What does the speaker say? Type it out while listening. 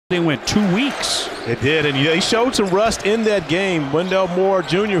They went 2 weeks. It did, and they showed some rust in that game. Wendell Moore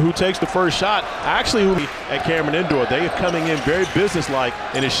Jr., who takes the first shot, actually at Cameron Indoor, they are coming in very businesslike,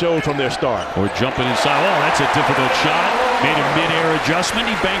 and it showed from their start. Or jumping inside. Oh, that's a difficult shot. Made a mid-air adjustment.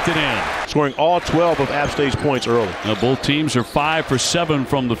 He banked it in. Scoring all 12 of App State's points early. Now both teams are 5 for 7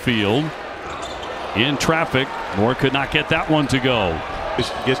 from the field. In traffic, Moore could not get that one to go.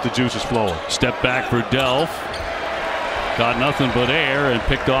 It gets the juices flowing. Step back for Delph. Got nothing but air and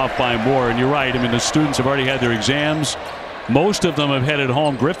picked off by Moore. And you're right. I mean, the students have already had their exams. Most of them have headed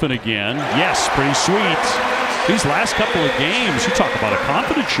home. Griffin again. Yes, pretty sweet. These last couple of games, you talk about a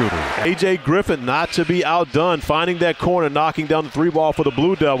confident shooter. A.J. Griffin not to be outdone, finding that corner, knocking down the 3 ball for the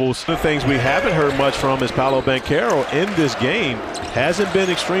Blue Devils. The things we haven't heard much from is Paolo Banchero in this game. Hasn't been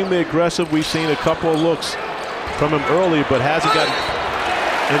extremely aggressive. We've seen a couple of looks from him early, but hasn't gotten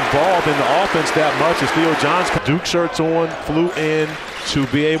involved in the offense that much. As Theo Johns, Duke shirts on, flew in to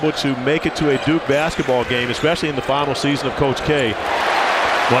be able to make it to a Duke basketball game, especially in the final season of Coach K.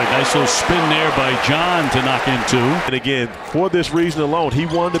 Boy, nice little spin there by John to knock into. And again, for this reason alone, he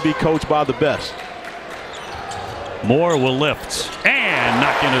wanted to be coached by the best. Moore will lift and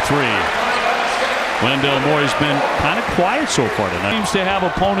knock in a 3. Wendell Moore has been kind of quiet so far tonight. Seems to have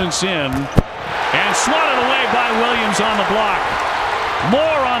opponents in and swatted away by Williams on the block.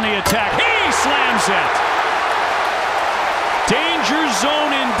 Moore on the attack. He slams it. Danger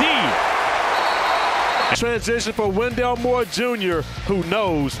zone indeed. Transition for Wendell Moore Jr., who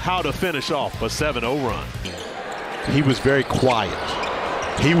knows how to finish off a 7-0 run. He was very quiet.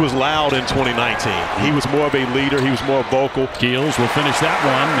 He was loud in 2019. He was more of a leader. He was more vocal. Keels will finish that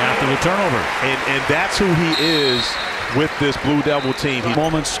one after the turnover. And that's who he is with this Blue Devil team.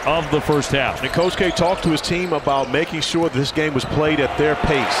 Moments of the first half. And Coach K talked to his team about making sure this game was played at their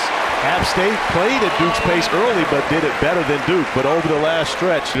pace. App State played at Duke's pace early, but did it better than Duke. But over the last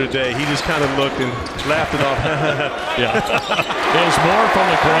stretch today, he just kind of looked and laughed it off. Yeah. There's Moore from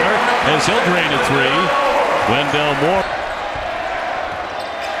the corner as he'll drain a 3. Wendell Moore.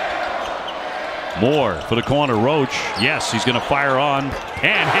 Moore for the corner. Roach. Yes, he's going to fire on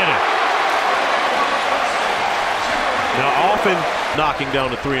and hit it. Now often knocking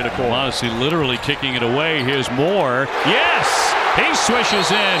down the 3 in the corner. Honestly, literally kicking it away. Here's Moore. Yes! He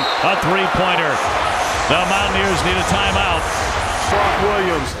swishes in a 3-pointer. The Mountaineers need a timeout. Brock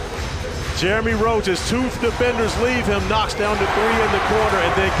Williams. Jeremy Roach, as 2 defenders leave him, knocks down the 3 in the corner,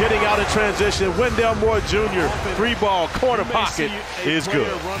 and then getting out in transition. Wendell Moore Jr. 3-ball corner pocket is good.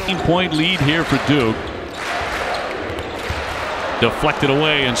 9-point lead here for Duke. Deflected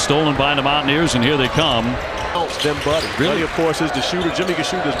away and stolen by the Mountaineers, and here they come. Then Buddy. Really? Buddy, of course, is the shooter. Jimmy can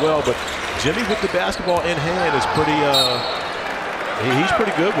shoot as well, but Jimmy with the basketball in hand is pretty, he's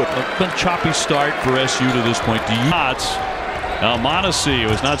pretty good with it. Been choppy start for SU to this point. Do you not? Now Mondesi, who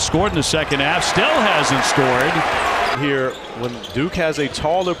has not scored in the second half, still hasn't scored. Here, when Duke has a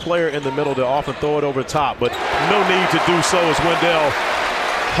taller player in the middle, they'll often throw it over the top, but no need to do so as Wendell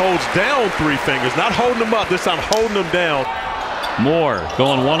holds down 3 fingers. Not holding them up, this time holding them down. Moore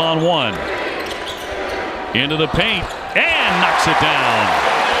going one-on-one. Into the paint and knocks it down.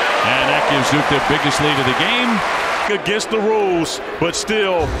 And that gives Duke their biggest lead of the game. Against the rules, but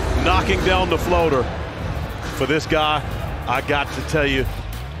still knocking down the floater. For this guy, I got to tell you,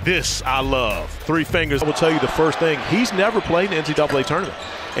 this I love. 3 fingers. I will tell you the first thing, he's never played in the NCAA tournament.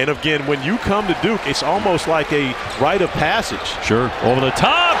 And again, when you come to Duke, it's almost like a rite of passage. Sure. Over the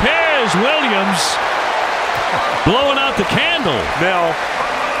top, here's Williams. Blowing out the candle. Now,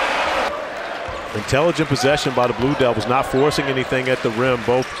 intelligent possession by the Blue Devils, not forcing anything at the rim.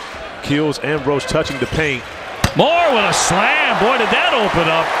 Both Keels and Roach touching the paint. Moore with a slam. Boy, did that open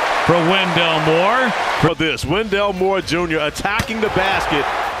up for Wendell Moore. For this, Wendell Moore Jr. attacking the basket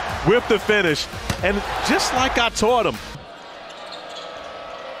with the finish. And just like I taught him.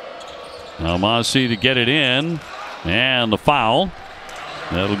 Now Mondesi to get it in. And the foul.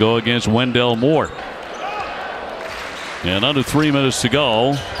 That'll go against Wendell Moore. And under 3 minutes to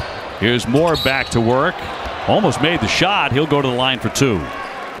go. Here's Moore back to work. Almost made the shot. He'll go to the line for 2.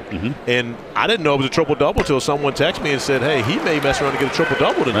 And I didn't know it was a triple-double until someone texted me and said, hey, he may mess around and get a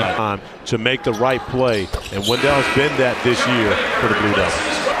triple-double tonight. Time to make the right play. And Wendell has been that this year for the Blue Devils.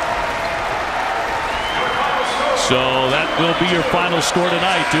 So that will be your final score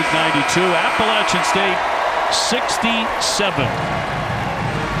tonight. Duke 92, Appalachian State 67.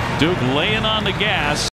 Duke laying on the gas.